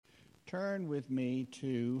turn with me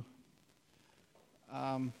to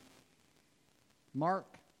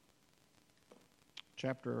Mark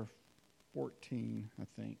chapter 14, I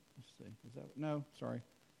think. Let's see. Is that no? Sorry,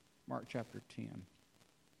 Mark chapter 10.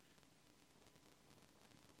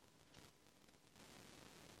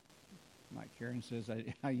 Mike Karen says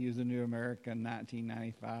I use the New American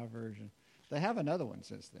 1995 version. They have another one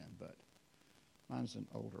since then, but mine's an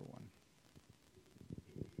older one.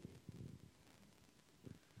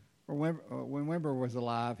 When Wimber was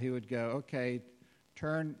alive, he would go, okay,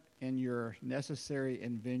 turn in your necessary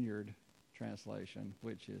and vineyard translation,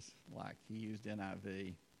 which is like he used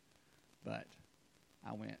NIV. But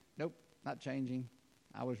I went, nope, not changing.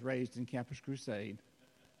 I was raised in Campus Crusade.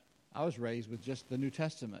 I was raised with just the New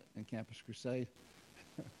Testament in Campus Crusade.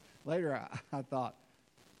 Later, I thought,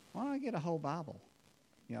 why don't I get a whole Bible?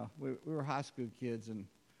 You know, we were high school kids, and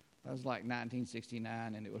that was like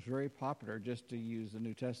 1969, and it was very popular just to use the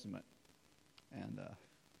New Testament. And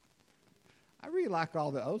I really like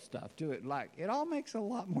all the old stuff, too. It all makes a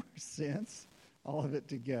lot more sense, all of it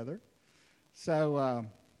together. So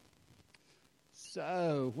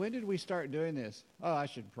when did we start doing this? Oh, I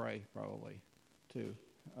should pray, probably, too.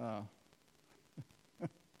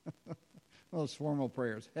 Those formal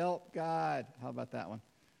prayers. Help, God. How about that one?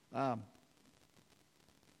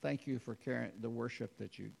 Thank you for Karen, the worship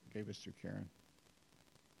that you gave us through Karen.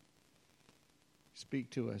 Speak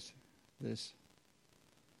to us this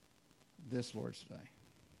Lord's Day.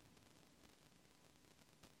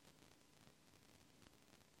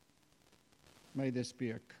 May this be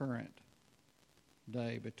a current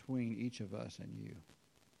day between each of us and you.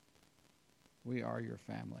 We are your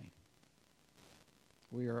family.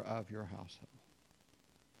 We are of your household.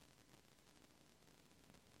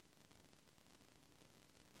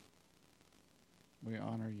 We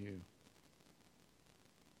honor you.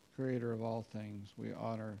 Creator of all things, we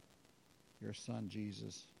honor your Son,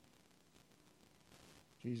 Jesus.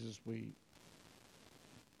 Jesus,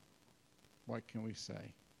 what can we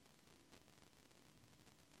say?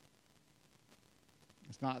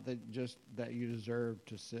 It's not that just that you deserve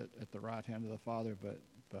to sit at the right hand of the Father, but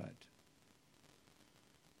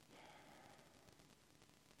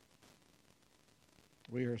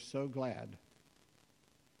we are so glad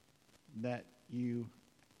that you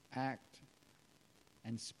act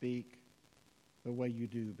and speak the way you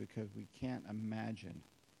do, because we can't imagine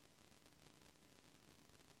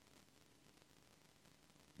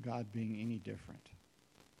God being any different.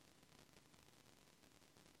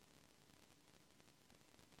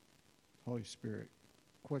 Holy Spirit,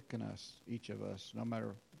 quicken us, each of us, no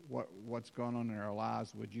matter what's going on in our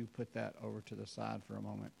lives. Would you put that over to the side for a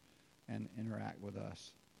moment and interact with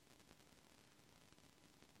us,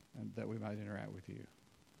 and that we might interact with you.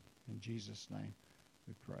 In Jesus' name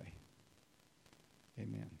we pray.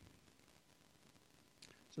 Amen.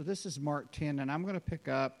 So this is Mark 10, and I'm going to pick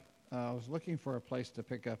up. I was looking for a place to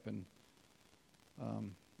pick up and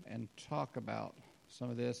talk about some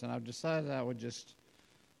of this, and I've decided I would just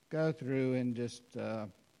go through and just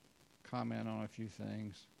comment on a few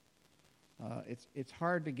things. It's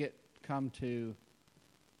hard to come to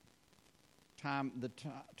time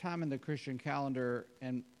in the Christian calendar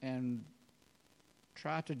and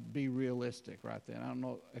try to be realistic right then. I don't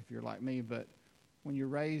know if you're like me, but when you're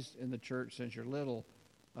raised in the church since you're little,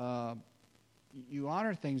 you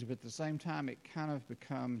honor things, but at the same time it kind of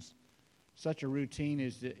becomes such a routine.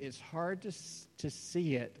 It's hard to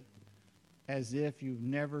see it as if you've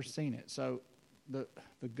never seen it. So the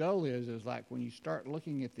goal is like when you start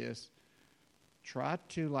looking at this, try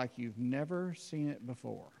to like you've never seen it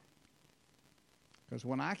before. Because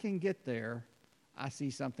when I can get there, I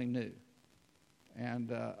see something new.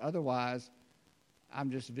 And otherwise, I'm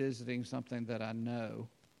just visiting something that I know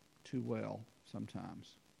too well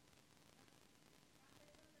sometimes.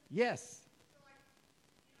 Yes.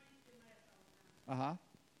 Uh-huh.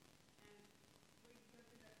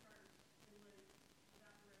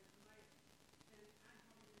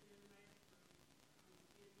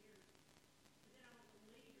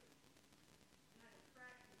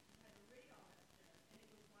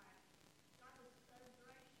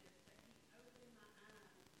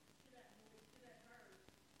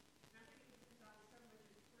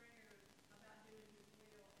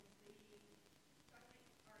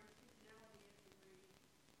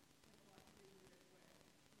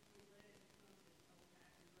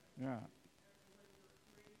 Yeah.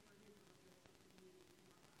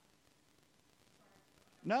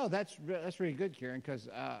 No, that's really good, Karen, because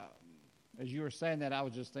as you were saying that, I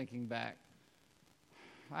was just thinking back.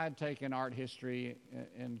 I had taken art history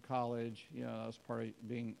in college. You know, I was part of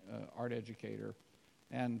being an art educator.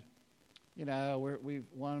 And,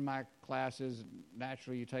 one of my classes,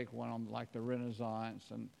 naturally you take one on like the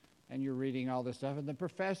Renaissance, and you're reading all this stuff. And the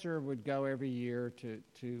professor would go every year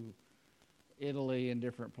to Italy and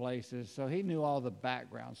different places, so he knew all the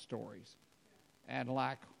background stories. And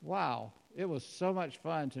like, wow, it was so much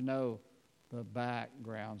fun to know the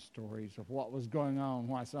background stories of what was going on,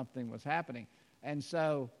 why something was happening. And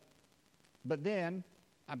so, but then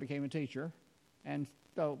I became a teacher, and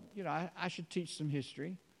so, I should teach some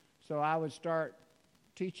history. So I would start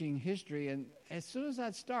teaching history, and as soon as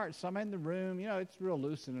I'd start, somebody in the room, it's real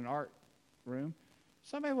loose in an art room,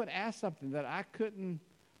 somebody would ask something that I couldn't.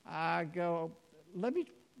 I go, let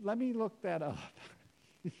me look that up.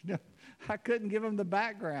 I couldn't give them the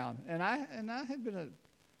background, and I had been an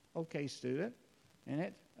okay student, and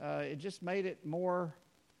it just made it more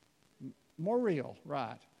real,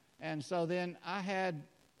 right? And so then I had.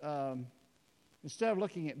 Instead of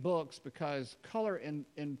looking at books, because color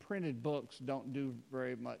in printed books don't do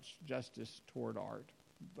very much justice toward art,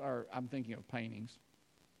 or I'm thinking of paintings.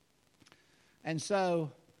 And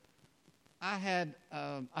so I had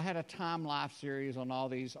a Time Life series on all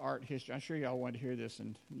these art history. I'm sure y'all want to hear this,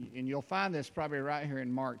 and you'll find this probably right here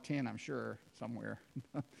in Mark 10, I'm sure, somewhere.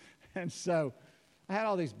 And so I had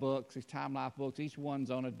all these books, these Time Life books. Each one's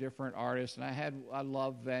on a different artist, and I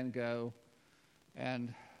loved Van Gogh,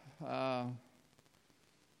 and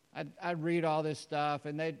I'd read all this stuff,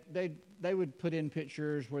 and they would put in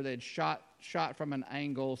pictures where they'd shot from an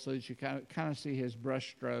angle so that you kind of see his brush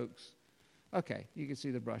strokes. Okay, you can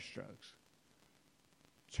see the brush strokes.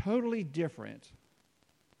 Totally different.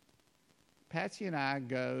 Patsy and I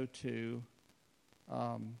go to,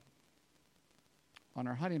 on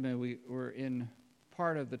our honeymoon, we were in,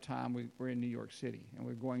 part of the time we were in New York City, and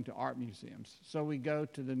we're going to art museums. So we go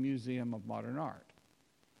to the Museum of Modern Art.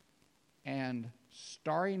 And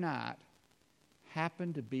Starry Night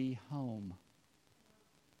happened to be home.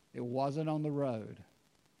 It wasn't on the road.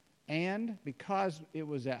 And because it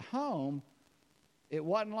was at home, it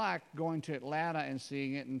wasn't like going to Atlanta and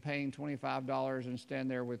seeing it and paying $25 and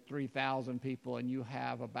stand there with 3,000 people and you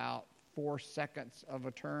have about 4 seconds of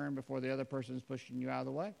a turn before the other person's pushing you out of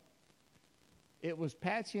the way. It was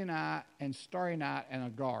Patsy and I and Starry Night and a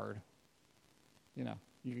guard. You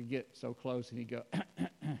could get so close and he'd go,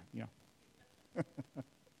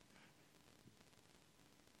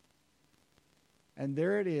 And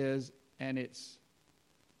there it is, and it's,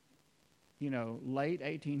 late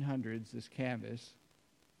 1800s, this canvas.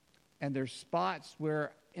 And there's spots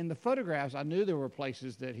where, in the photographs, I knew there were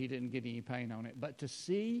places that he didn't get any paint on it. But to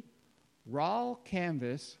see raw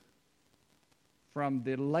canvas from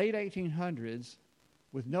the late 1800s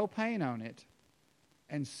with no paint on it,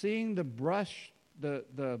 and seeing the brush,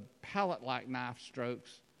 the palette-like knife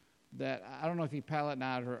strokes, that I don't know if he palette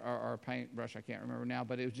knife or paintbrush, I can't remember now,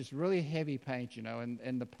 but it was just really heavy paint,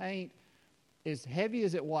 and the paint, as heavy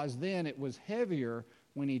as it was then, it was heavier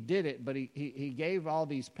when he did it, but he gave all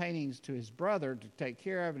these paintings to his brother to take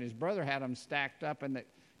care of, and his brother had them stacked up, and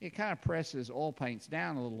it kind of presses oil paints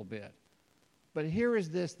down a little bit. But here is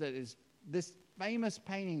this famous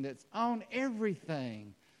painting that's on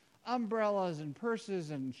everything, umbrellas and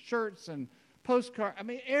purses and shirts and postcards,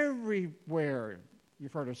 everywhere.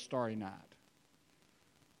 You've heard of Starry Night.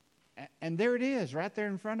 And there it is, right there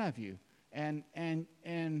in front of you. And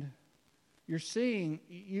you're seeing,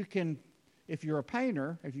 you can, if you're a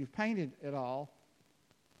painter, if you've painted at all,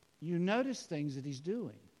 you notice things that he's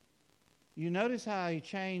doing. You notice how he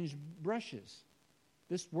changed brushes.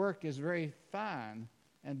 This work is very fine,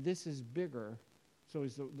 and this is bigger. So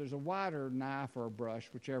there's a wider knife or a brush,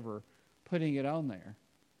 whichever, putting it on there.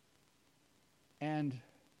 And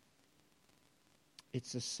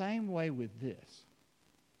it's the same way with this.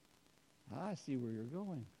 I see where you're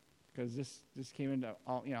going, because this came into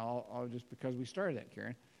all just because we started that,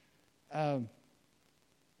 Karen.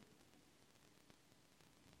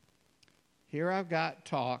 Here I've got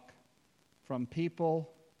talk from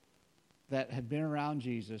people that had been around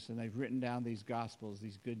Jesus, and they've written down these Gospels,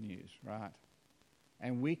 these good news, right?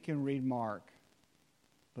 And we can read Mark,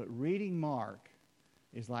 but reading Mark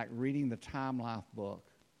is like reading the Time Life book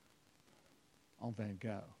on Van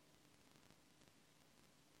Gogh.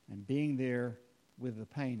 And being there with the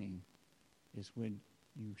painting is when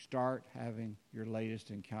you start having your latest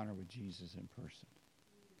encounter with Jesus in person.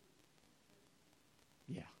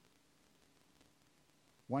 Yeah.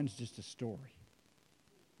 One's just a story,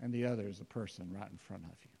 and the other is a person right in front of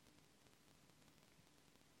you.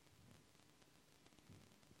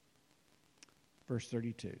 Verse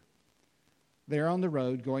 32. They're on the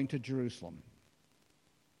road going to Jerusalem.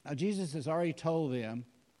 Now, Jesus has already told them,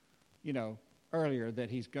 earlier that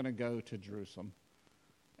he's going to go to Jerusalem.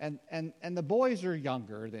 And the boys are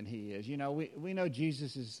younger than he is. You know, we know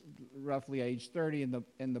Jesus is roughly age 30,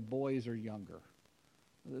 and the boys are younger.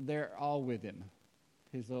 They're all with him,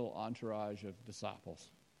 his little entourage of disciples.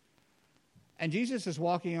 And Jesus is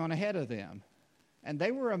walking on ahead of them, and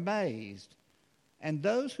they were amazed, and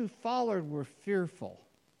those who followed were fearful.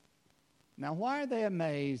 Now, why are they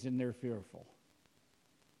amazed and they're fearful?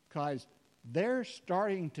 Because they're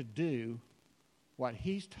starting to do what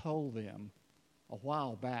he's told them a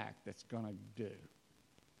while back that's going to do.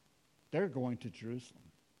 They're going to Jerusalem.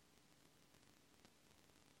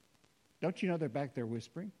 Don't you know they're back there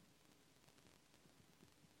whispering?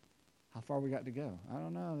 How far we got to go? I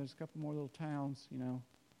don't know. There's a couple more little towns, you know.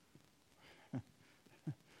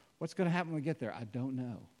 What's going to happen when we get there? I don't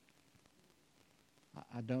know.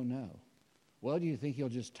 I don't know. Well, do you think he'll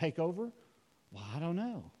just take over? Well, I don't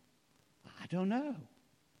know. I don't know.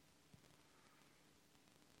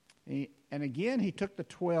 And again, he took the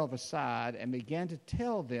 12 aside and began to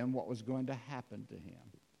tell them what was going to happen to him.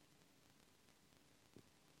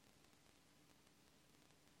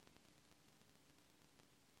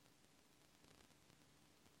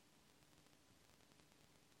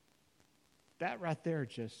 That right there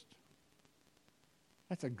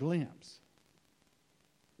that's a glimpse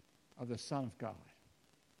of the Son of God.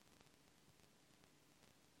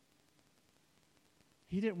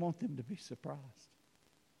 He didn't want them to be surprised.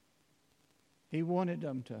 He wanted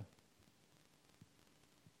them to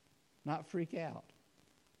not freak out.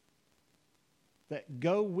 That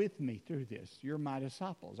go with me through this. You're my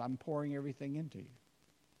disciples. I'm pouring everything into you.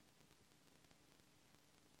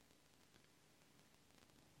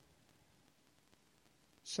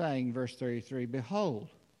 Saying, verse 33, behold,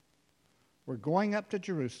 we're going up to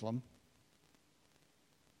Jerusalem.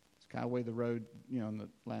 It's kind of the way the road, in the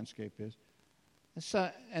landscape is.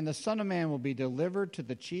 And the Son of Man will be delivered to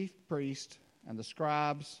the chief priests and the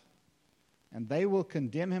scribes, and they will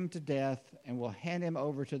condemn him to death and will hand him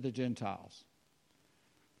over to the Gentiles.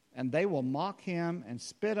 And they will mock him and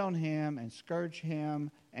spit on him and scourge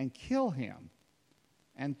him and kill him.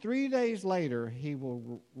 And 3 days later, he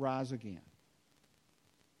will rise again.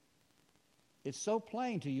 It's so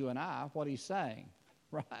plain to you and I what he's saying,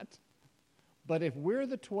 right? But if we're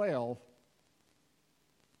the 12,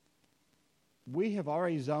 we have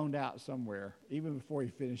already zoned out somewhere, even before he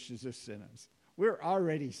finishes this sentence. We're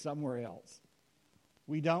already somewhere else.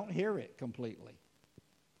 We don't hear it completely.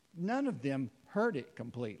 None of them heard it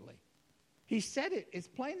completely. He said it, it's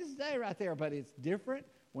plain as day right there, but it's different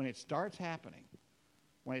when it starts happening.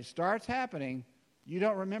 When it starts happening, you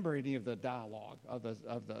don't remember any of the dialogue of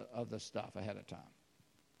the stuff ahead of time.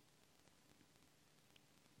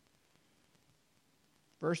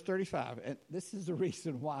 Verse 35, and this is the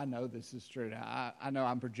reason why I know this is true. Now, I know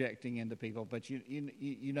I'm projecting into people, but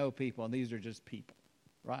you know people, and these are just people,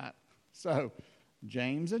 right? So,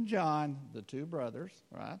 James and John, the two brothers,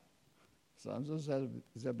 right, sons of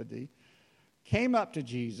Zebedee, came up to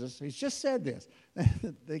Jesus. He's just said this.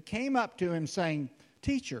 They came up to him saying,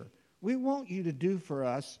 "Teacher, we want you to do for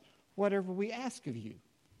us whatever we ask of you."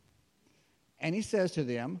 And he says to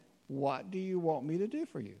them, "What do you want me to do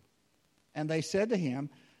for you?" And they said to him,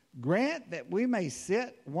 "Grant that we may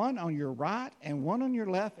sit one on your right and one on your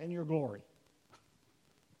left in your glory."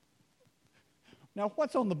 Now,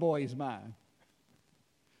 what's on the boy's mind?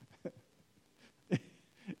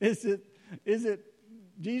 Is it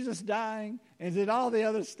Jesus dying? Is it all the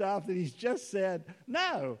other stuff that he's just said?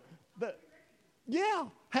 No. But yeah,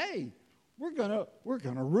 hey, we're gonna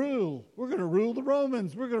rule. We're gonna rule the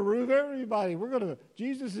Romans. We're gonna rule everybody.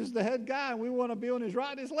 Jesus is the head guy, and we want to be on his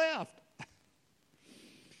right and his left.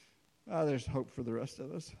 There's hope for the rest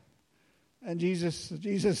of us. And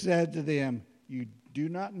Jesus said to them, "You do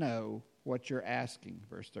not know what you're asking."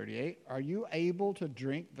 Verse 38, "Are you able to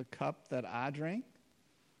drink the cup that I drink,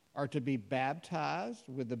 or to be baptized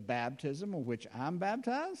with the baptism of which I'm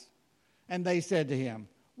baptized?" And they said to him,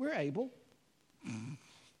 "We're able."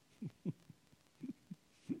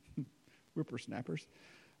 Whippersnappers.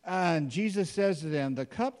 And Jesus says to them, "The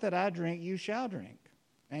cup that I drink, you shall drink,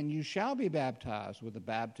 and you shall be baptized with the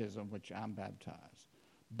baptism which I'm baptized.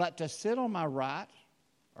 But to sit on my right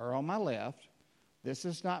or on my left, this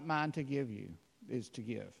is not mine to give you, is to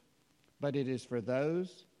give, but it is for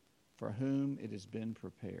those for whom it has been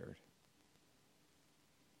prepared."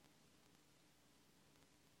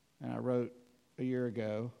 And I wrote a year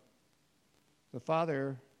ago, the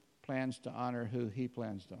Father plans to honor who he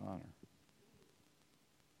plans to honor.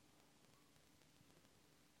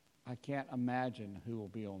 I can't imagine who will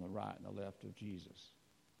be on the right and the left of Jesus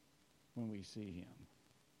when we see him.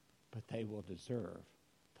 But they will deserve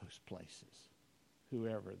those places,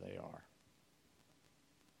 whoever they are.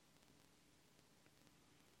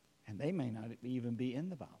 they may not even be in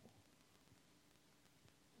the Bible.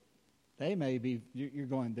 They may be, you're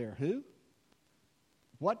going there, who?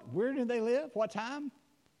 Where did they live? What time?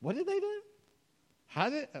 What did they do?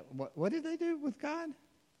 What did they do with God?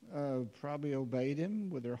 Probably obeyed him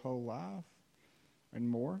with their whole life and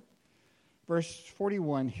more. Verse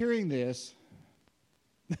 41, hearing this,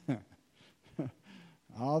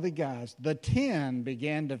 all the guys, the 10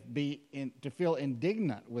 began to feel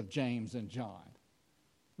indignant with James and John.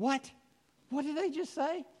 What? What did they just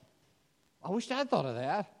say? I wish I'd thought of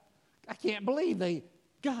that. I can't believe the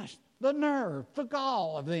nerve, the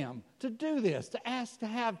gall of them to do this, to ask to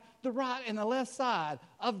have the right and the left side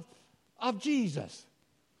of Jesus.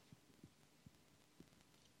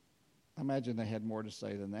 I imagine they had more to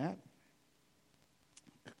say than that.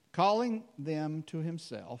 Calling them to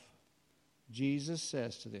himself, Jesus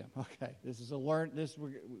says to them, okay,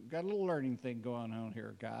 we've got a little learning thing going on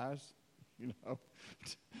here, guys.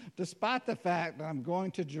 Despite the fact that I'm going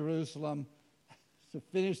to Jerusalem to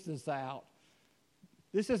finish this out,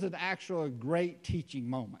 this is an actual great teaching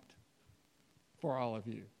moment for all of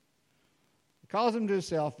you. He calls them to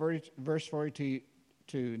himself, verse 42,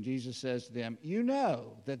 and Jesus says to them, you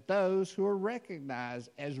know that those who are recognized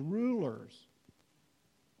as rulers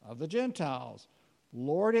of the Gentiles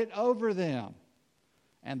lord it over them,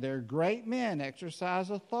 and their great men exercise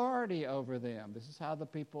authority over them. This is how the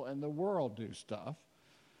people in the world do stuff.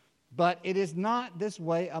 But it is not this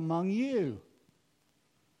way among you.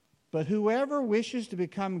 But whoever wishes to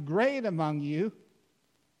become great among you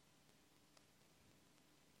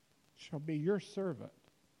shall be your servant.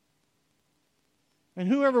 And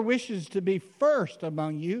whoever wishes to be first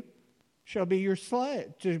among you shall be your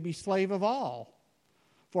slave, to be slave of all.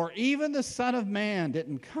 For even the Son of Man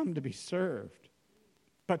didn't come to be served,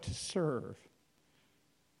 but to serve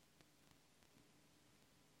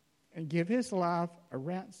and give his life a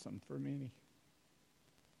ransom for many.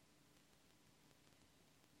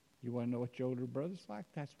 You want to know what your older brother's like?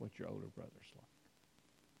 That's what your older brother's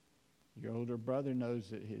like. Your older brother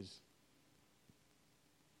knows that his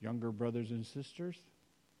younger brothers and sisters,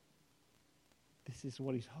 this is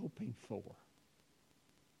what he's hoping for.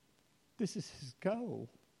 This is his goal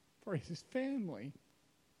for his family.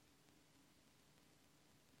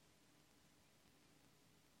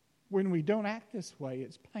 When we don't act this way,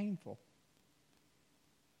 it's painful.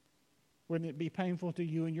 Wouldn't it be painful to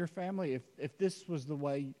you and your family if this was the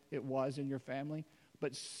way it was in your family,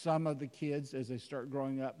 but some of the kids, as they start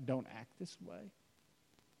growing up, don't act this way?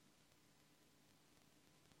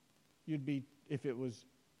 You'd be, if it was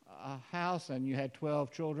a house and you had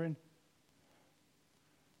 12 children,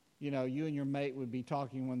 you and your mate would be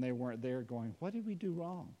talking when they weren't there going, what did we do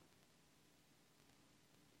wrong?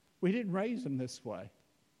 We didn't raise them this way.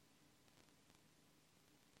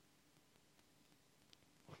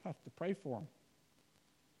 We'll have to pray for them.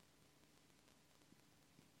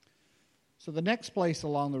 So the next place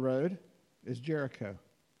along the road is Jericho,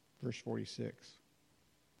 verse 46.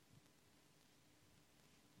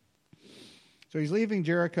 So he's leaving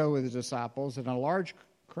Jericho with his disciples and a large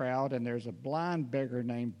crowd, and there's a blind beggar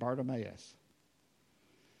named Bartimaeus.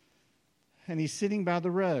 And he's sitting by the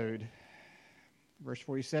road. Verse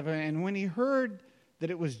 47, and when he heard that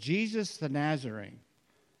it was Jesus the Nazarene,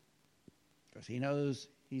 because he knows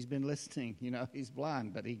he's been listening, he's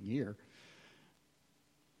blind, but he can hear.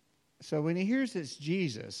 So when he hears it's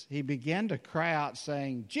Jesus, he began to cry out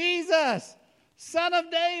saying, Jesus, Son of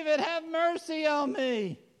David, have mercy on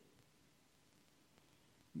me.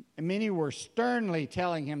 And many were sternly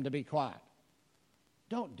telling him to be quiet.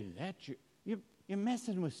 Don't do that. You're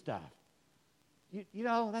messing with stuff.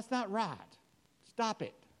 That's not right. Stop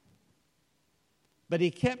it. But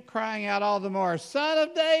he kept crying out all the more, Son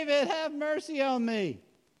of David, have mercy on me.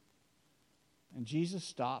 And Jesus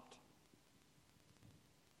stopped,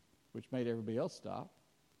 which made everybody else stop.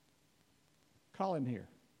 Call him here.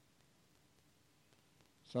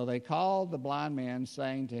 So they called the blind man,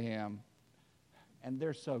 saying to him, and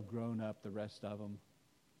they're so grown up, the rest of them.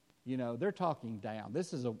 They're talking down.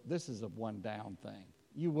 This is a one down thing.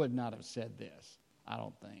 You would not have said this, I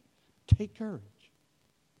don't think. Take courage.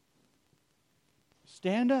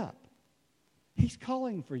 Stand up. He's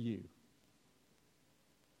calling for you.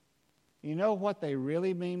 You know what they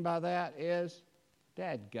really mean by that is,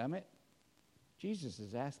 dadgummit, Jesus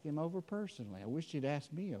is asking him over personally. I wish you'd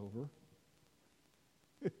ask me over.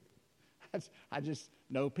 I just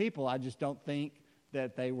know people. I just don't think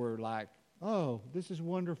that they were like, oh, this is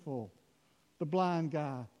wonderful. The blind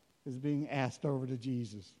guy is being asked over to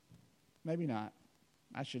Jesus. Maybe not.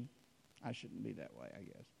 I shouldn't be that way, I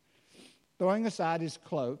guess. Throwing aside his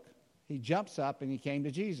cloak, he jumps up and he came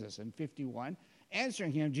to Jesus in 51.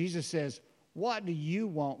 answering him, Jesus says, "What do you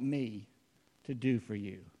want me to do for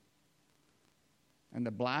you?" And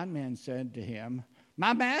the blind man said to him,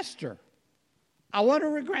 "My master, I want to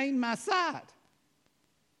regain my sight."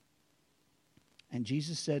 And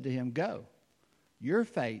Jesus said to him, "Go, your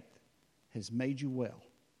faith has made you well."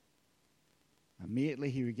 Immediately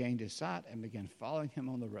he regained his sight and began following him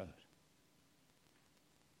on the road.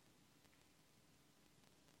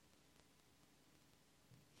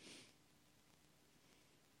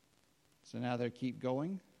 So now they keep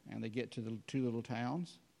going, and they get to the two little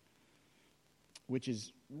towns, which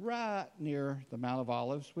is right near the Mount of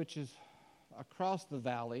Olives, which is across the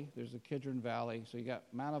valley. There's the Kidron Valley. So you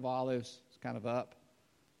got Mount of Olives, it's kind of up.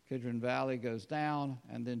 Kidron Valley goes down,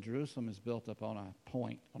 and then Jerusalem is built up on a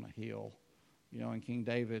point, on a hill. You know, and King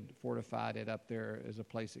David fortified it up there as a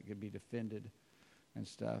place that could be defended and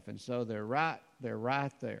stuff. And so they're right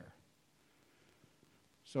there.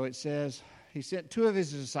 So it says, he sent two of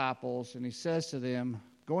his disciples, and he says to them,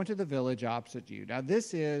 "Go into the village opposite you." Now,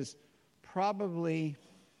 this is probably,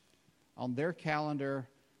 on their calendar,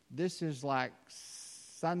 this is like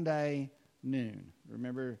Sunday noon.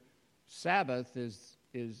 Remember, Sabbath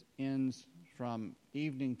ends from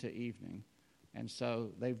evening to evening. And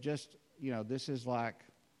so they've just, this is like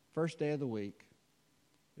first day of the week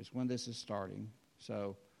is when this is starting.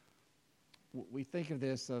 So we think of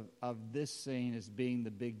this scene as being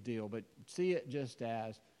the big deal, but see it just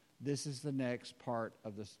as this is the next part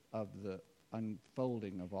of the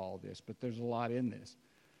unfolding of all this. But there's a lot in this.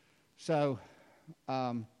 So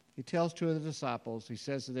he tells two of the disciples, he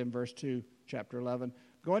says to them, verse 2, chapter 11,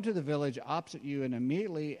 "Go into the village opposite you, and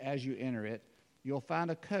immediately as you enter it, you'll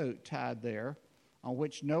find a coat tied there on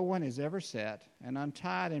which no one has ever sat, and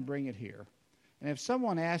untie it and bring it here. And if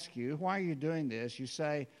someone asks you, 'Why are you doing this?' you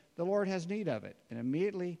say, 'The Lord has need of it,' and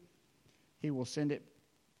immediately he will send it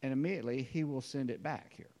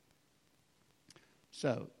back here."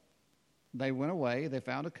 So they went away. They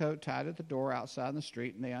found a coat tied at the door outside in the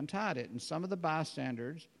street, and they untied it. And some of the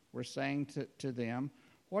bystanders were saying to them,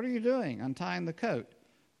 "What are you doing, untying the coat?"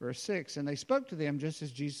 Verse 6, "And they spoke to them just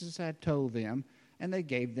as Jesus had told them, and they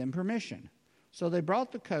gave them permission. So they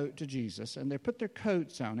brought the coat to Jesus, and they put their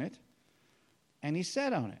coats on it, and he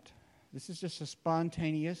sat on it." This is just a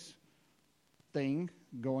spontaneous thing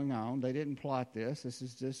going on. They didn't plot this. This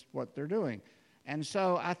is just what they're doing. And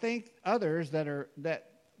so I think others that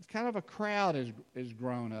kind of a crowd is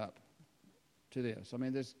grown up to this. I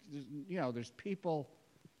mean, there's people,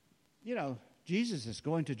 Jesus is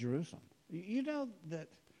going to Jerusalem. You know that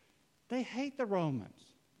they hate the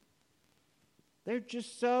Romans. They're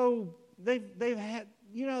just so, they've had,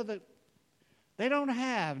 that they don't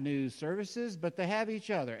have news services, but they have each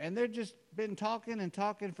other. And they've just been talking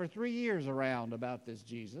for 3 years around about this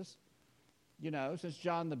Jesus, since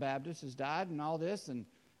John the Baptist has died and all this. And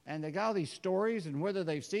they got all these stories, and whether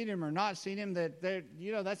they've seen him or not seen him,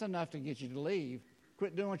 that's enough to get you to leave.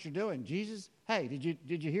 Quit doing what you're doing. Jesus, hey,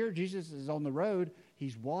 did you hear Jesus is on the road?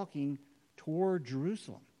 He's walking toward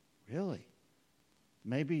Jerusalem. Really?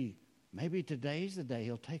 Maybe today's the day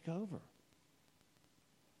he'll take over.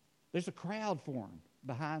 There's a crowd formed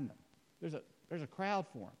behind them. There's a crowd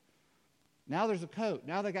formed. Now there's a coat.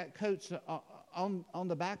 Now they got coats on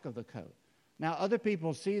the back of the coat. Now other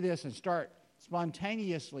people see this and start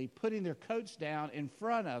spontaneously putting their coats down in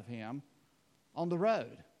front of him on the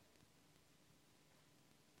road.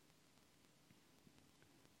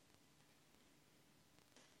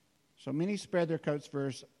 So many spread their coats,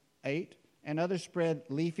 verse 8, and others spread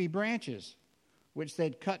leafy branches, which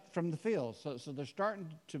they'd cut from the field. So they're starting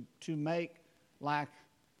to make like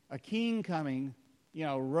a king coming,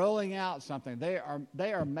 rolling out something. They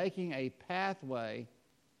are making a pathway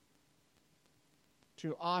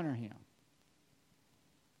to honor him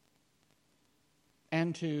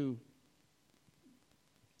and to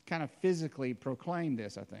kind of physically proclaim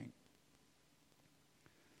this, I think.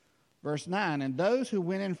 Verse 9, and those who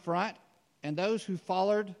went in front and those who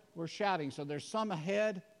followed were shouting. So there's some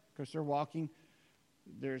ahead because they're walking.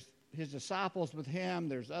 There's his disciples with him.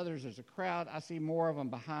 There's others. There's a crowd. I see more of them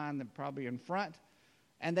behind than probably in front.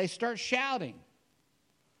 And they start shouting,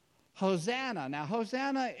 Hosanna. Now,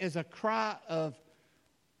 Hosanna is a cry of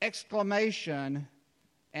exclamation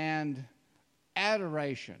and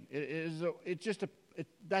adoration.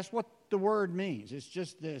 That's what the word means. It's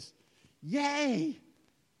just this, yay!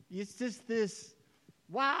 It's just this,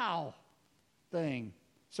 wow thing.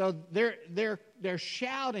 So they're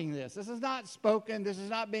shouting this. This is not spoken. This is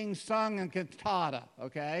not being sung in cantata.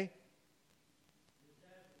 Okay.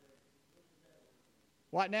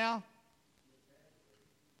 What now?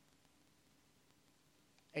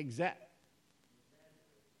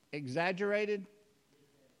 Exaggerated.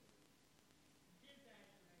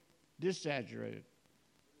 Desaturated.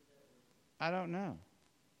 I don't know.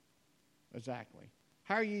 Exactly.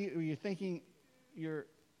 How are you thinking you're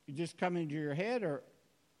just coming to your head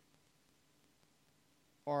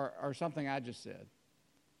or something I just said?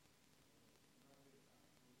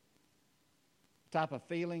 Type of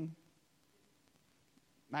feeling?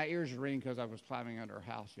 My ears are ringing because I was climbing under a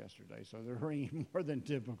house yesterday, so they're ringing more than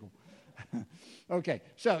typical. Okay,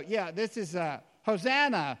 so yeah, this is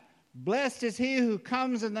Hosanna. Blessed is he who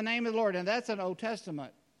comes in the name of the Lord. And that's an Old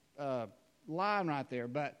Testament line right there.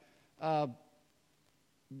 But and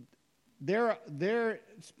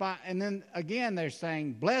then again they're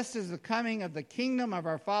saying, blessed is the coming of the kingdom of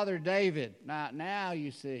our father David. Now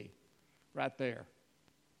you see, right there.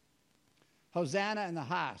 Hosanna in the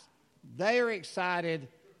highest. They are excited.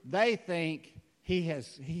 They think he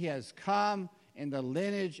has come in the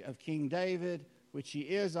lineage of King David, which he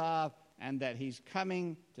is of, and that he's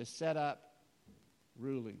coming to set up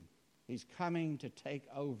ruling. He's coming to take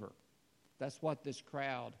over. That's what this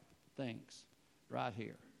crowd thinks right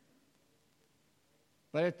here.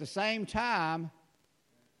 But at the same time,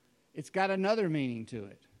 it's got another meaning to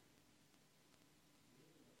it.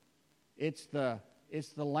 It's the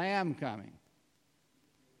Lamb coming.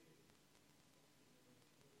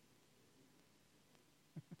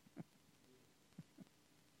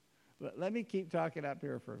 Let me keep talking up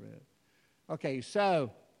here for a minute. Okay,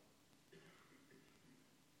 so,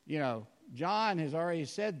 John has already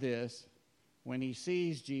said this when he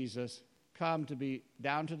sees Jesus come to be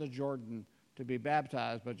down to the Jordan to be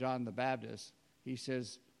baptized by John the Baptist. He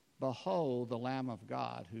says, behold the Lamb of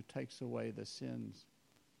God who takes away the sins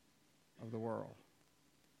of the world.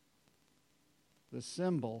 The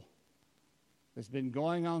symbol that's been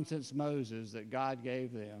going on since Moses that God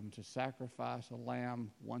gave them to sacrifice a lamb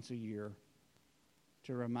once a year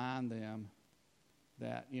to remind them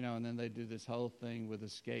that, and then they do this whole thing with the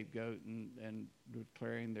scapegoat and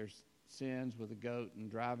declaring their sins with a goat and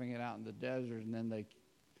driving it out in the desert, and then they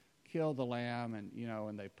kill the lamb and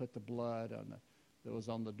they put the blood that was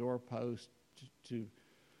on the doorpost to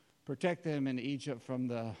protect them in Egypt from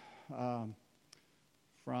the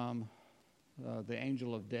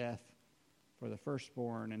angel of death for the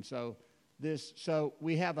firstborn. And so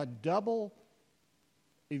we have a double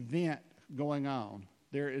event going on.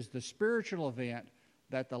 There is the spiritual event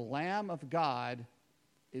that the Lamb of God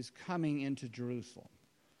is coming into Jerusalem.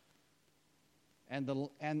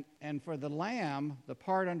 And for the lamb, the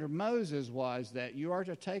part under Moses was that you are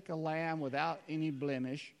to take a lamb without any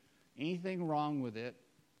blemish, anything wrong with it,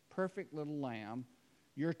 perfect little lamb.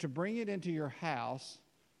 You're to bring it into your house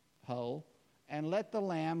whole and let the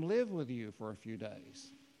lamb live with you for a few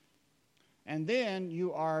days. And then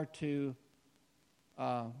you are to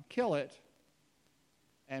kill it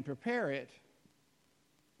and prepare it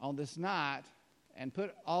on this night and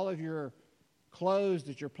put all of your clothes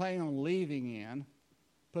that you're planning on leaving in,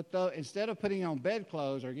 instead of putting on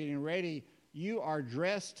bedclothes or getting ready, you are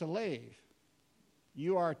dressed to leave.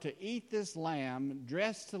 You are to eat this lamb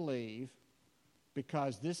dressed to leave,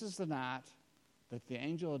 because this is the night that the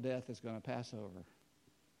angel of death is going to pass over,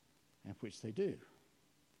 and which they do.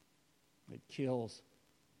 It kills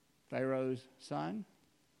Pharaoh's son.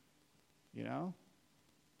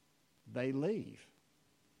 They leave.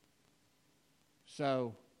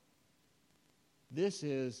 So this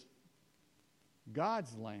is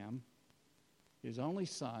God's Lamb, his only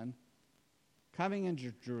Son, coming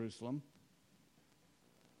into Jerusalem.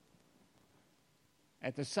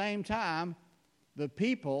 At the same time, the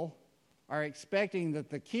people are expecting that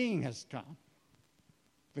the king has come.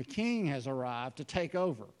 The king has arrived to take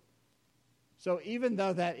over. So even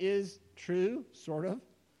though that is true, sort of,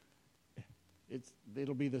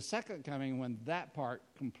 it'll be the second coming when that part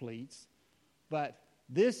completes. But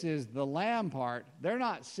this is the Lamb part. They're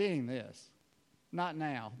not seeing this. Not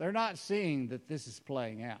now. They're not seeing that this is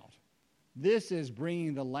playing out. This is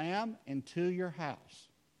bringing the Lamb into your house.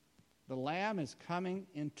 The Lamb is coming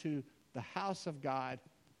into the house of God,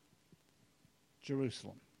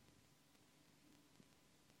 Jerusalem.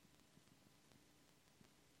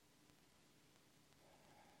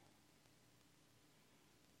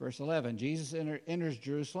 Verse 11, Jesus enters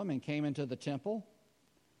Jerusalem and came into the temple.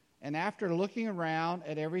 And after looking around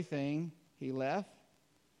at everything, he left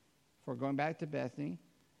for going back to Bethany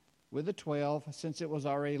with the 12, since it was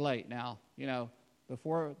already late. Now,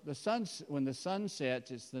 before the when the sun sets,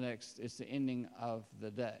 it's the ending of the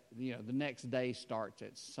day. The next day starts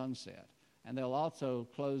at sunset. And they'll also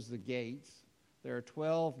close the gates. There are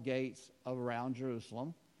 12 gates around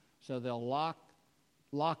Jerusalem. So they'll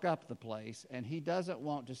lock up the place, and he doesn't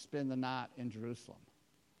want to spend the night in Jerusalem.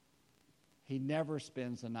 He never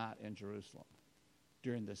spends the night in Jerusalem.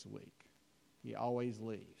 during this week. He always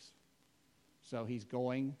leaves. So he's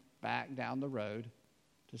going back down the road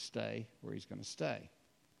to stay where he's going to stay.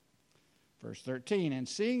 Verse 13, and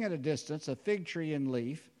seeing at a distance a fig tree in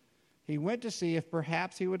leaf, he went to see if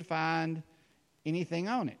perhaps he would find anything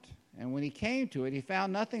on it. And when he came to it, he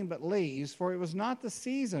found nothing but leaves, for it was not the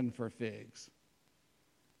season for figs.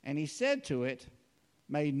 And he said to it,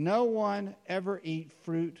 may no one ever eat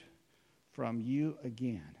fruit from you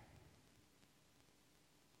again.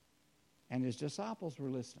 And his disciples were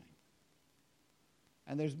listening.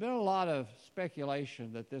 And there's been a lot of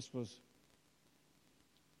speculation that this was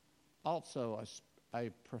also a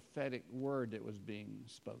prophetic word that was being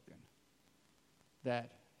spoken.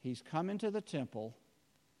 That he's come into the temple,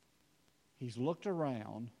 he's looked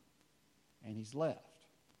around, and he's left.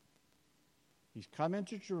 He's come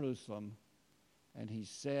into Jerusalem, and he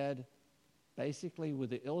said, basically with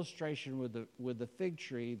the illustration with the fig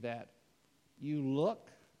tree, that you look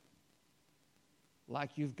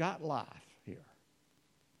like you've got life here.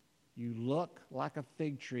 You look like a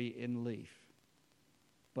fig tree in leaf.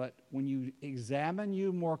 But when you examine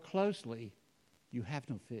you more closely, you have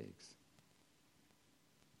no figs.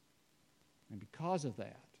 And because of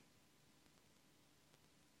that,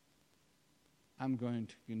 I'm going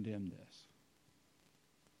to condemn this.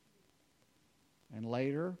 And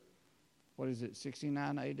later, what is it,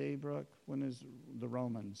 69 A.D., Brooke? When is the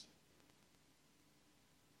Romans?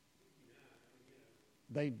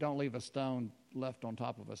 They don't leave a stone left on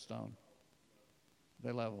top of a stone.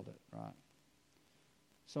 They leveled it, right?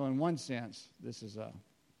 So in one sense, this is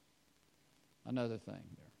another thing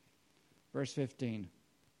there. Verse 15.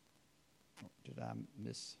 Did I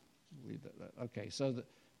mislead that? Okay, so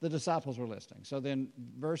the disciples were listening. So then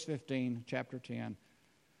verse 15, chapter 10.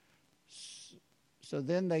 So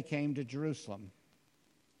then they came to Jerusalem.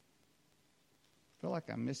 I feel like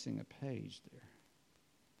I'm missing a page there.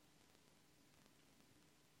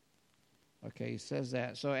 Okay, he says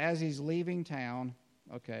that. So as he's leaving town,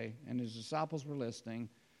 okay, and his disciples were listening,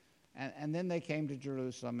 and then they came to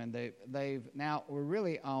Jerusalem, and they've now, we're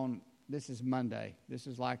really on, this is Monday. This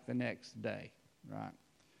is like the next day, right?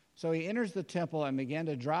 So he enters the temple and began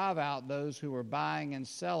to drive out those who were buying and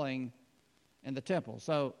selling in the temple.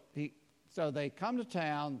 So they come to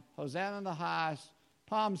town, Hosanna in the highest,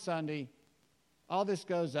 Palm Sunday, all this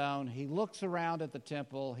goes on. He looks around at the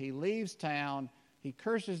temple. He leaves town. He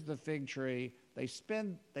curses the fig tree. They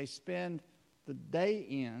spend the day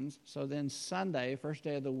ends. So then Sunday, first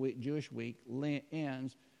day of the week, Jewish week,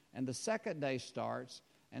 ends, and the second day starts.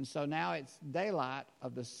 And so now it's daylight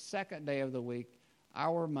of the second day of the week.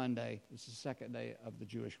 Our Monday is the second day of the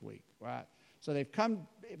Jewish week, right? So they've come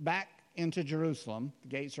back into Jerusalem. The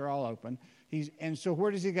gates are all open. And so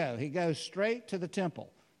where does he go? He goes straight to the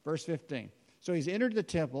temple, verse 15. So he's entered the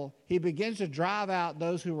temple. He begins to drive out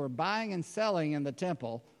those who were buying and selling in the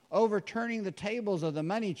temple, overturning the tables of the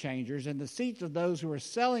money changers and the seats of those who were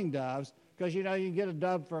selling doves, because, you can get a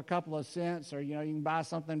dove for a couple of cents, or, you can buy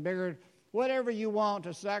something bigger. Whatever you want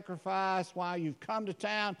to sacrifice while you've come to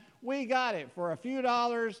town, we got it for a few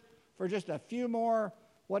dollars, for just a few more,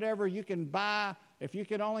 whatever you can buy. If you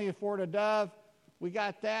can only afford a dove, we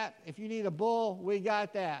got that. If you need a bull, we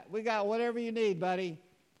got that. We got whatever you need, buddy.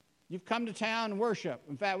 You've come to town and worship.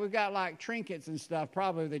 In fact, we've got like trinkets and stuff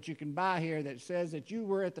probably that you can buy here that says that you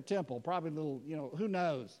were at the temple. Probably little, who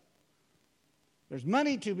knows. There's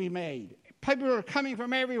money to be made. People are coming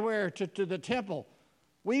from everywhere to the temple.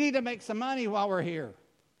 We need to make some money while we're here.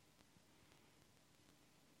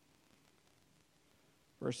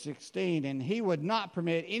 Verse 16, and he would not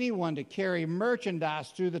permit anyone to carry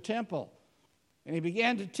merchandise through the temple. And he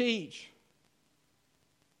began to teach.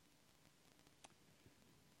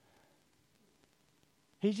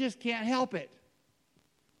 He just can't help it.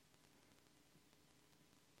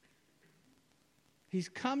 He's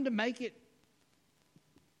come to make it,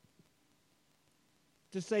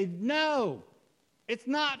 to say, no, it's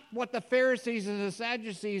not what the Pharisees and the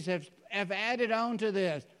Sadducees have added on to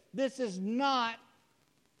this. This is not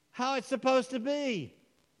how it's supposed to be.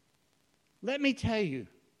 Let me tell you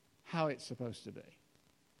how it's supposed to be.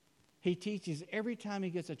 He teaches every time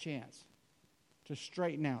he gets a chance to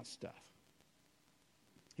straighten out stuff.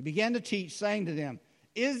 He began to teach, saying to them,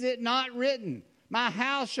 is it not written, my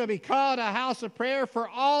house shall be called a house of prayer for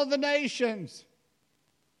all the nations?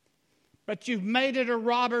 But you've made it a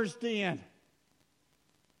robber's den.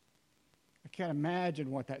 I can't imagine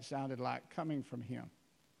what that sounded like coming from him.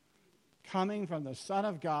 Coming from the Son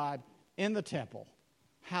of God in the temple.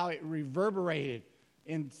 How it reverberated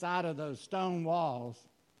inside of those stone walls.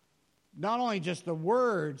 Not only just the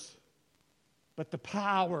words, but the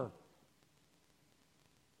power.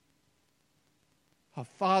 a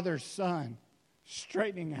father's son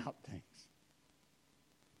straightening out things.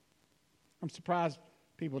 I'm surprised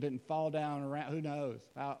people didn't fall down around. Who knows?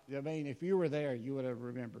 If you were there, you would have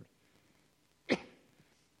remembered.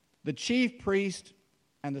 The chief priest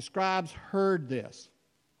and the scribes heard this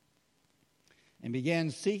and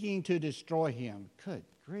began seeking to destroy him. Good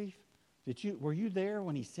grief. Were you there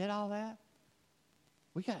when he said all that?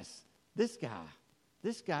 This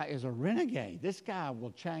guy is a renegade. This guy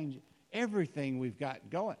will change everything we've got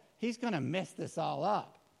going. He's going to mess this all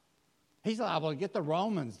up. He's liable to get the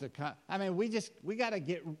Romans to come. We got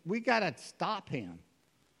to stop him.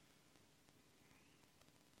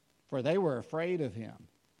 For they were afraid of him.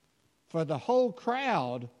 For the whole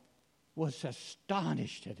crowd was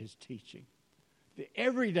astonished at his teaching. The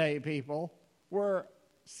everyday people were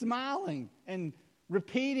smiling and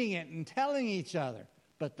repeating it and telling each other.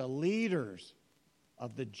 But the leaders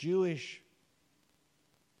of the Jewish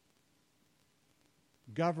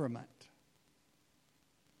government,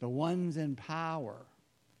 the ones in power,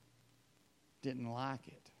 didn't like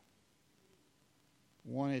it,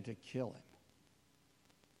 wanted to kill him.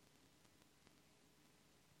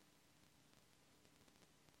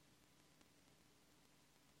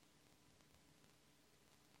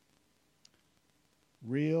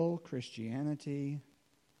 Real Christianity,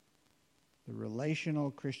 the relational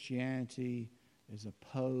Christianity, is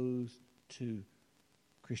opposed to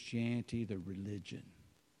Christianity, the religion.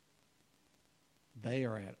 They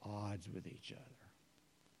are at odds with each other.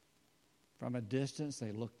 From a distance,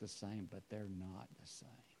 they look the same, but they're not the same.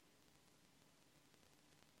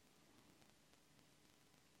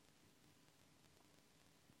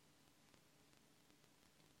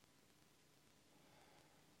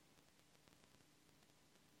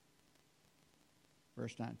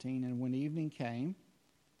 Verse 19, and when evening came,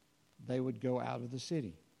 they would go out of the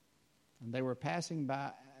city. And they were passing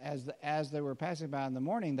by, as they were passing by in the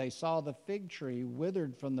morning, they saw the fig tree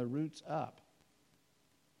withered from the roots up.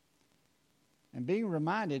 And being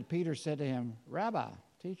reminded, Peter said to him, Rabbi,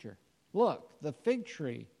 teacher, look, the fig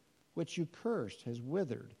tree which you cursed has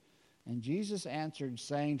withered. And Jesus answered,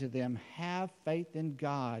 saying to them, have faith in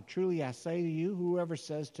God. Truly I say to you, whoever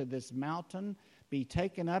says to this mountain, be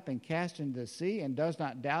taken up and cast into the sea, and does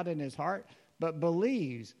not doubt in his heart, but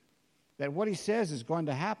believes that what he says is going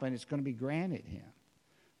to happen, it's going to be granted him.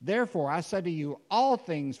 Therefore, I say to you, all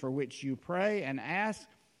things for which you pray and ask,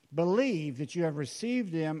 believe that you have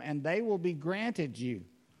received them, and they will be granted you.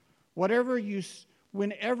 Whenever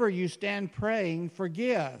you stand praying,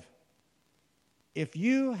 forgive. If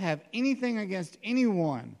you have anything against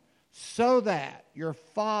anyone, so that your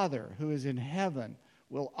Father who is in heaven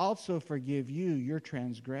will also forgive you your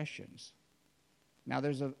transgressions.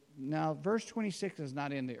 Now, verse 26 is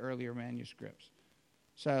not in the earlier manuscripts.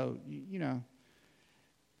 So,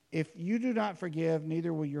 if you do not forgive,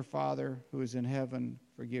 neither will your Father who is in heaven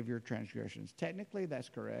forgive your transgressions. Technically, that's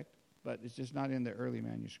correct, but it's just not in the early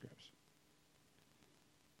manuscripts.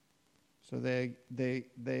 So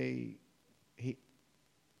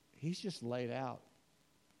he's just laid out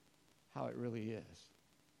how it really is.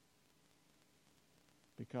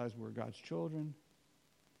 Because we're God's children,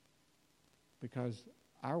 because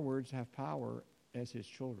our words have power as his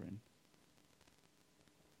children,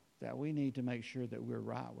 that we need to make sure that we're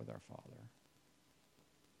right with our Father.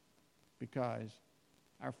 Because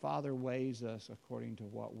our Father weighs us according to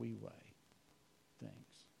what we weigh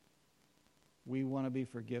things. We want to be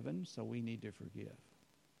forgiven, so we need to forgive.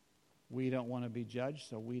 We don't want to be judged,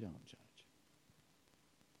 so we don't judge.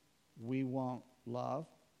 We want love,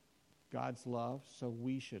 God's love, so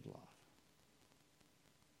we should love.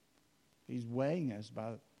 He's weighing us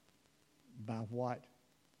by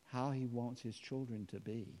how he wants his children to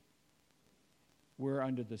be. We're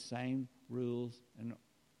under the same rules and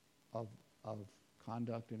of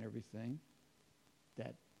conduct and everything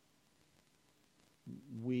that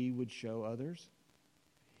we would show others.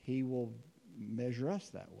 He will measure us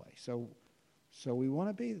that way. So we want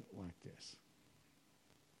to be like this.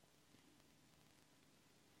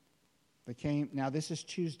 Now this is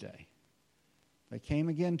Tuesday. They came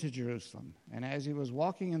again to Jerusalem, and as he was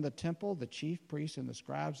walking in the temple, the chief priests and the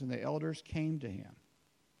scribes and the elders came to him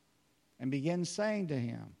and began saying to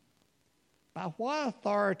him, by what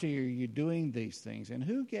authority are you doing these things? And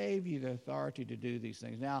who gave you the authority to do these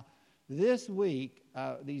things? Now, this week,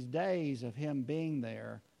 these days of him being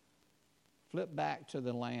there, flip back to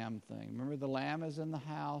the lamb thing. Remember, the lamb is in the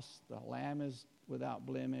house. The lamb is without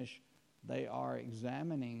blemish. They are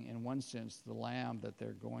examining, in one sense, the lamb that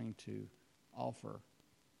they're going to offer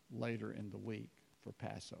later in the week for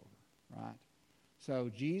Passover, right?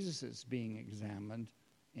 So Jesus is being examined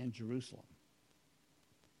in Jerusalem.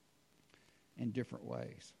 in different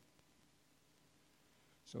ways.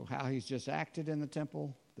 So how he's just acted in the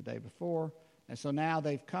temple the day before, and so now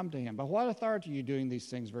they've come to him. By what authority are you doing these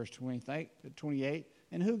things? Verse 28,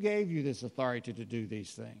 and who gave you this authority to do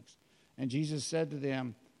these things? And Jesus said to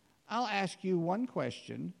them, I'll ask you one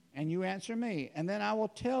question, and you answer me, and then I will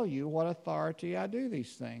tell you what authority I do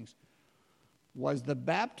these things. Was the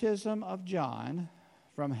baptism of John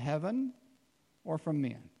from heaven or from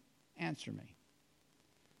men? Answer me.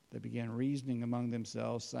 They began reasoning among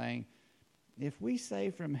themselves, saying, if we say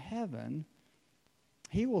from heaven,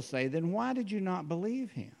 he will say, then why did you not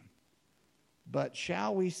believe him? But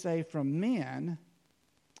shall we say from men?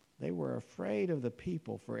 They were afraid of the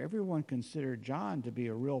people, for everyone considered John to be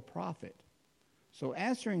a real prophet. So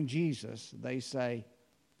answering Jesus, they say,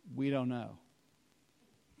 we don't know.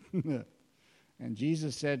 And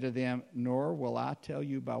Jesus said to them, nor will I tell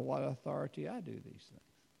you by what authority I do these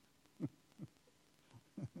things.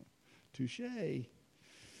 Touché.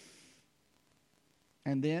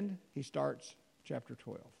 And then he starts chapter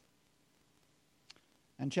 12.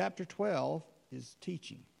 And chapter 12 is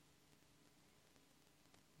teaching.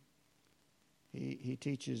 He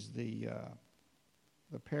teaches the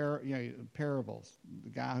parables. The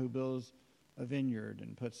guy who builds a vineyard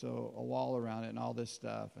and puts a wall around it and all this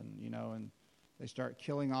stuff, and and they start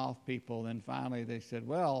killing off people. Then finally they said,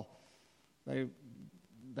 well,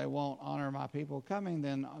 they won't honor my people coming,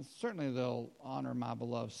 then certainly they'll honor my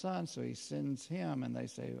beloved son. So he sends him, and they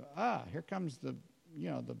say, here comes the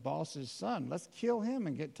boss's son. Let's kill him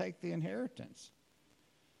and take the inheritance.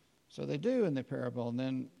 So they do in the parable. And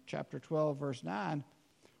then chapter 12, verse 9,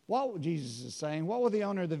 what Jesus is saying, what will the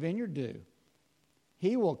owner of the vineyard do?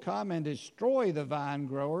 He will come and destroy the vine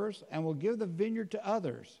growers and will give the vineyard to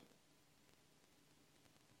others.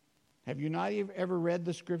 Have you not ever read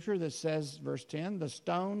the scripture that says, verse 10, the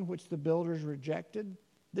stone which the builders rejected,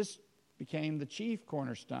 this became the chief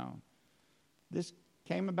cornerstone. This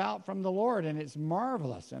came about from the Lord, and it's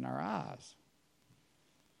marvelous in our eyes.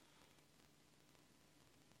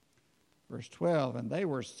 Verse 12, and they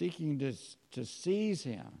were seeking to seize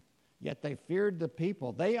him, yet they feared the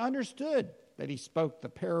people. They understood that he spoke the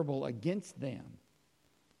parable against them,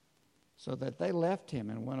 so that they left him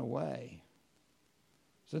and went away.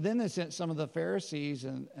 So then they sent some of the Pharisees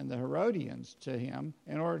and the Herodians to him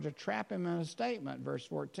in order to trap him in a statement. Verse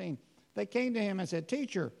 14, they came to him and said,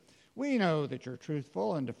 Teacher, we know that you're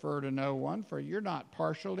truthful and defer to no one, for you're not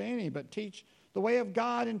partial to any, but teach the way of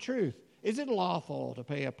God in truth. Is it lawful to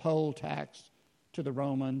pay a poll tax to the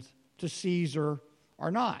Romans, to Caesar,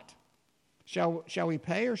 or not? Shall we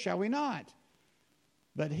pay or shall we not?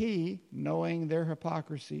 But he, knowing their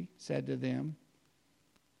hypocrisy, said to them,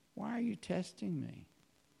 why are you testing me?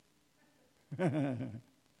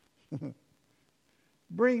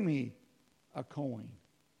 Bring me a coin,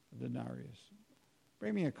 a denarius.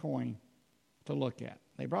 Bring me a coin to look at.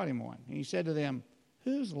 They brought him one. And he said to them,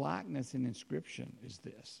 whose likeness and inscription is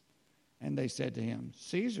this? And they said to him,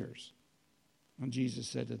 Caesar's. And Jesus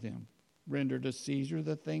said to them, render to Caesar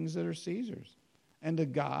the things that are Caesar's, and to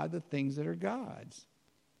God the things that are God's.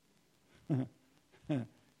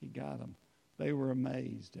 He got them. They were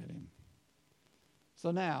amazed at him.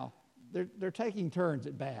 So now, they're taking turns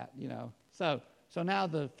at bat, So now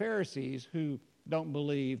the Pharisees, who don't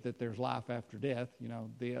believe that there's life after death,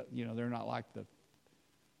 they're not like the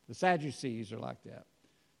Sadducees are like that.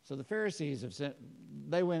 So the Pharisees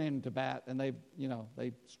they went into bat and they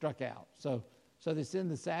struck out. So they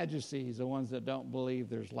send the Sadducees, the ones that don't believe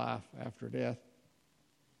there's life after death.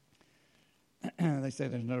 They say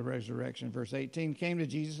there's no resurrection. Verse 18, came to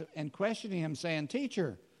Jesus and questioned him, saying,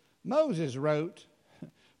 Teacher, Moses wrote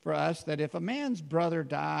for us that if a man's brother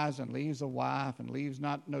dies and leaves a wife and leaves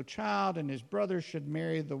no child, and his brother should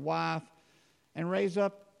marry the wife and raise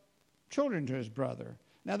up children to his brother.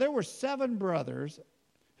 Now there were 7 brothers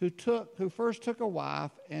who first took a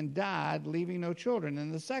wife and died, leaving no children.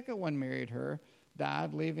 And the second one married her,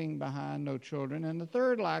 died, leaving behind no children. And the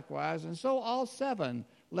third likewise. And so all 7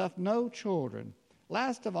 left no children.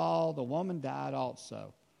 Last of all, the woman died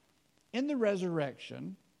also. In the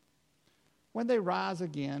resurrection, when they rise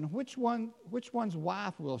again, which one's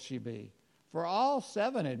wife will she be? For all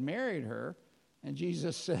 7 had married her. And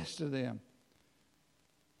Jesus says to them,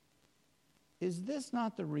 is this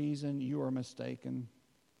not the reason you are mistaken?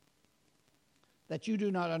 That you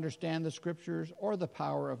do not understand the Scriptures or the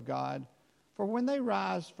power of God? For when they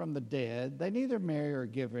rise from the dead, they neither marry or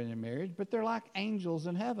give in marriage, but they're like angels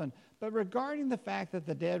in heaven. But regarding the fact that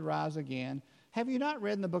the dead rise again, have you not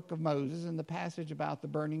read in the book of Moses, in the passage about the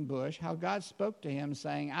burning bush, how God spoke to him,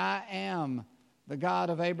 saying, I am the God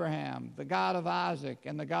of Abraham, the God of Isaac,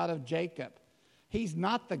 and the God of Jacob. He's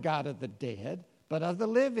not the God of the dead, but of the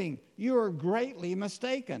living. You are greatly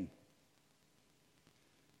mistaken."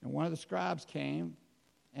 And one of the scribes came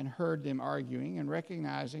and heard them arguing, and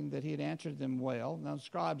recognizing that he had answered them well. Now, the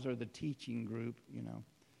scribes are the teaching group,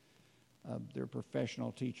 they're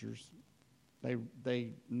professional teachers.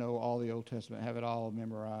 They know all the Old Testament, have it all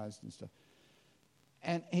memorized and stuff.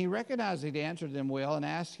 And he recognized that he answered them well and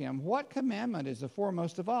asked him, "What commandment is the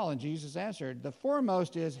foremost of all?" And Jesus answered, "The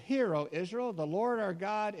foremost is, 'Hear, O Israel, the Lord our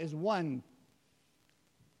God is one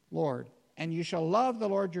Lord. And you shall love the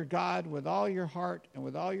Lord your God with all your heart and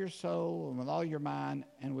with all your soul and with all your mind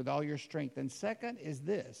and with all your strength.' And second is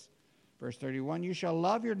this," verse 31, "You shall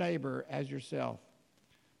love your neighbor as yourself.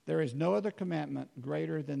 There is no other commandment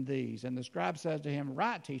greater than these." And the scribe says to him,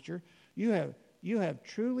 "Right, teacher, you have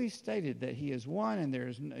truly stated that he is one and there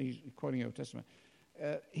is no," he's quoting the Old Testament,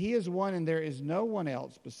 "he is one and there is no one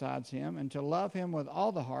else besides him, and to love him with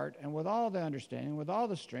all the heart and with all the understanding, with all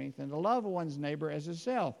the strength, and to love one's neighbor as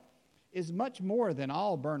himself is much more than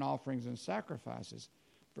all burnt offerings and sacrifices."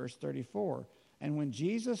 Verse 34, "And when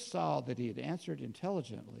Jesus saw that he had answered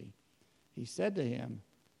intelligently, he said to him,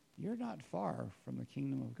 'You're not far from the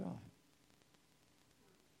kingdom of God.'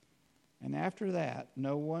 And after that,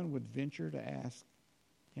 no one would venture to ask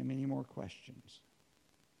him any more questions."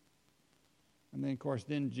 And then, of course,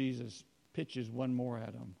 Jesus pitches one more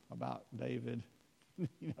at him about David.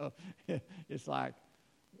 It's like,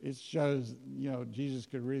 it shows, Jesus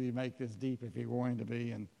could really make this deep if he wanted to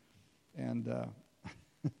be. And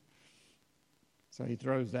so he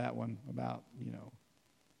throws that one about,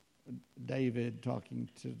 David talking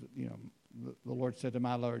to, the Lord said to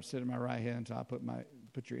my Lord, "Sit at my right hand until I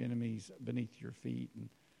put your enemies beneath your feet." And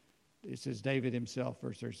it says David himself,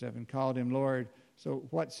 verse 37, called him Lord. So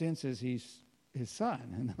what sense is he's his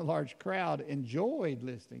son? And the large crowd enjoyed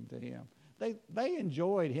listening to him. They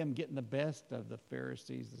enjoyed him getting the best of the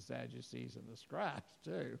Pharisees, the Sadducees, and the scribes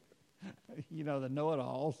too. The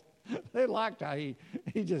know-it-alls. They liked how he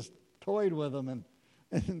just toyed with them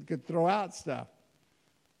and could throw out stuff.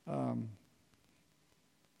 And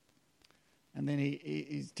then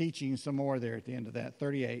he's teaching some more there at the end of that.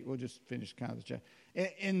 38. We'll just finish kind of the chapter.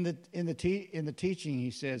 In the teaching, he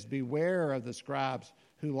says, "Beware of the scribes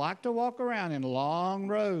who like to walk around in long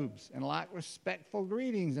robes and like respectful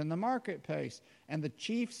greetings in the marketplace and the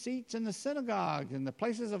chief seats in the synagogues and the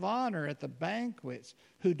places of honor at the banquets,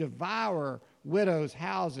 who devour widows'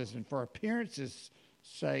 houses and for appearances'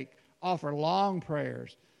 sake offer long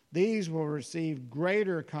prayers. These will receive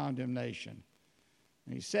greater condemnation."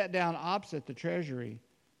 And he sat down opposite the treasury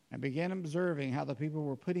and began observing how the people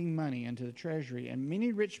were putting money into the treasury, and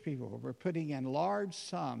many rich people were putting in large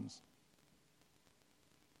sums.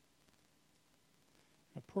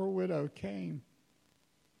 A poor widow came,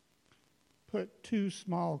 put 2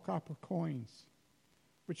 small copper coins,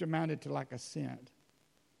 which amounted to like a cent,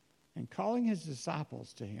 and calling his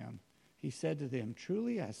disciples to him, he said to them,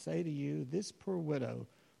 "Truly I say to you, this poor widow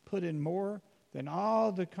put in more than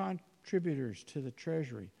all the contributors to the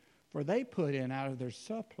treasury, for they put in out of their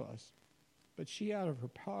surplus, but she out of her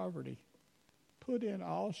poverty put in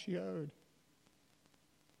all she owed,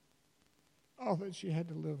 all that she had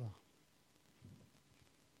to live on."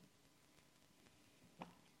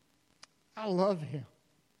 I love him.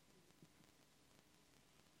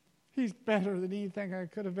 He's better than anything I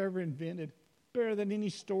could have ever invented, better than any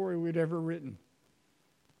story we'd ever written.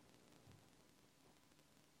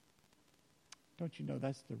 Don't you know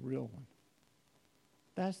that's the real one?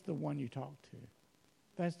 That's the one you talk to.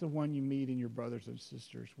 That's the one you meet in your brothers and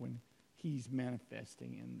sisters when he's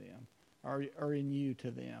manifesting in them or in you to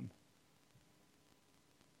them.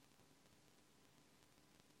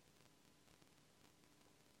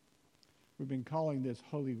 We've been calling this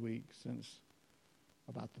Holy Week since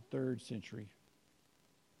about the 3rd century.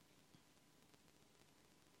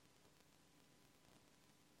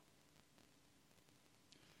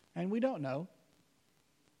 And we don't know.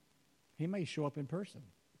 He may show up in person.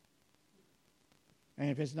 And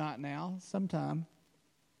if it's not now, sometime.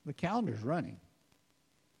 The calendar's running.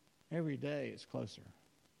 Every day it's closer.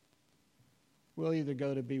 We'll either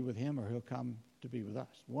go to be with him or he'll come to be with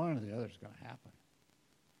us. One or the other is going to happen.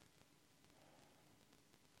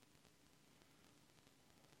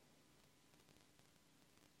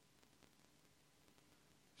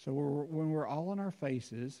 So when we're all on our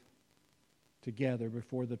faces together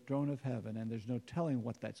before the throne of heaven, and there's no telling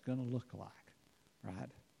what that's going to look like, right?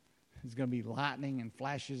 It's going to be lightning and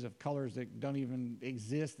flashes of colors that don't even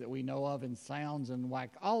exist that we know of, and sounds and like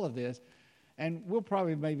all of this. And we'll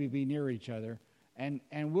probably maybe be near each other, and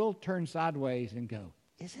we'll turn sideways and go,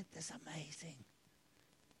 "Isn't this amazing?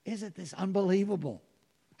 Isn't this unbelievable?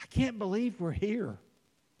 I can't believe we're here.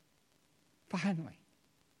 Finally.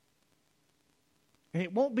 And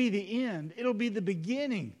it won't be the end. It'll be the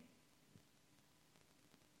beginning.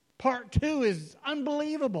 Part 2 is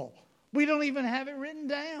unbelievable. We don't even have it written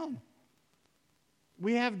down.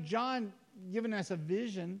 We have John giving us a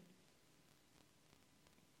vision.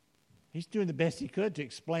 He's doing the best he could to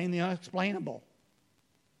explain the unexplainable.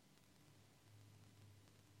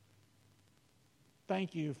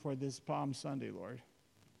 Thank you for this Palm Sunday, Lord.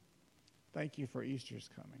 Thank you for Easter's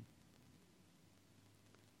coming.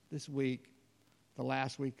 This week, the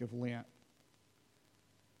last week of Lent,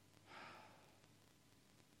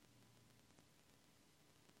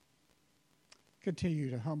 continue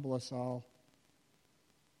to humble us all,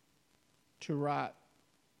 to right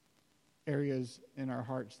areas in our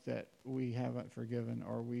hearts that we haven't forgiven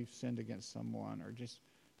or we've sinned against someone, or just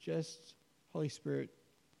Holy Spirit,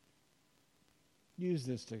 use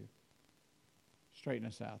this to straighten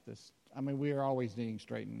us out. We are always needing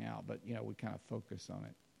straightening out, but we kind of focus on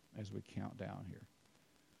it as we count down here.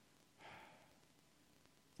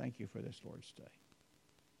 Thank you for this Lord's Day.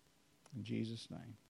 In Jesus' name.